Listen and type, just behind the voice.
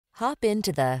Hop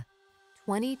into the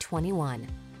 2021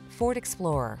 Ford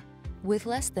Explorer. With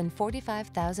less than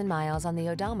 45,000 miles on the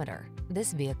odometer,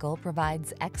 this vehicle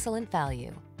provides excellent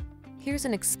value. Here's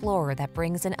an Explorer that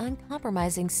brings an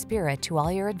uncompromising spirit to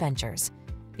all your adventures.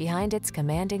 Behind its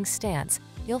commanding stance,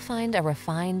 you'll find a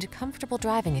refined, comfortable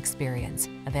driving experience,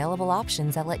 available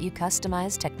options that let you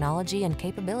customize technology and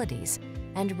capabilities,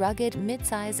 and rugged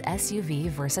midsize SUV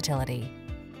versatility.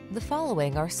 The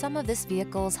following are some of this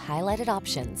vehicle's highlighted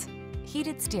options: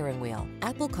 heated steering wheel,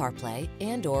 Apple CarPlay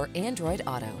and/or Android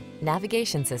Auto,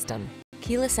 navigation system,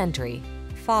 keyless entry,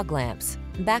 fog lamps,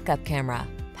 backup camera,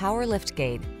 power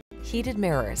liftgate, heated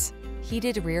mirrors,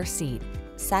 heated rear seat,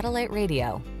 satellite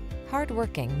radio.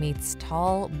 Hardworking meets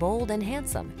tall, bold, and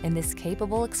handsome in this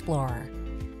capable Explorer.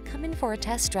 Come in for a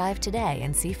test drive today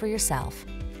and see for yourself.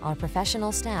 Our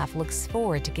professional staff looks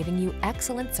forward to giving you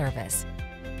excellent service.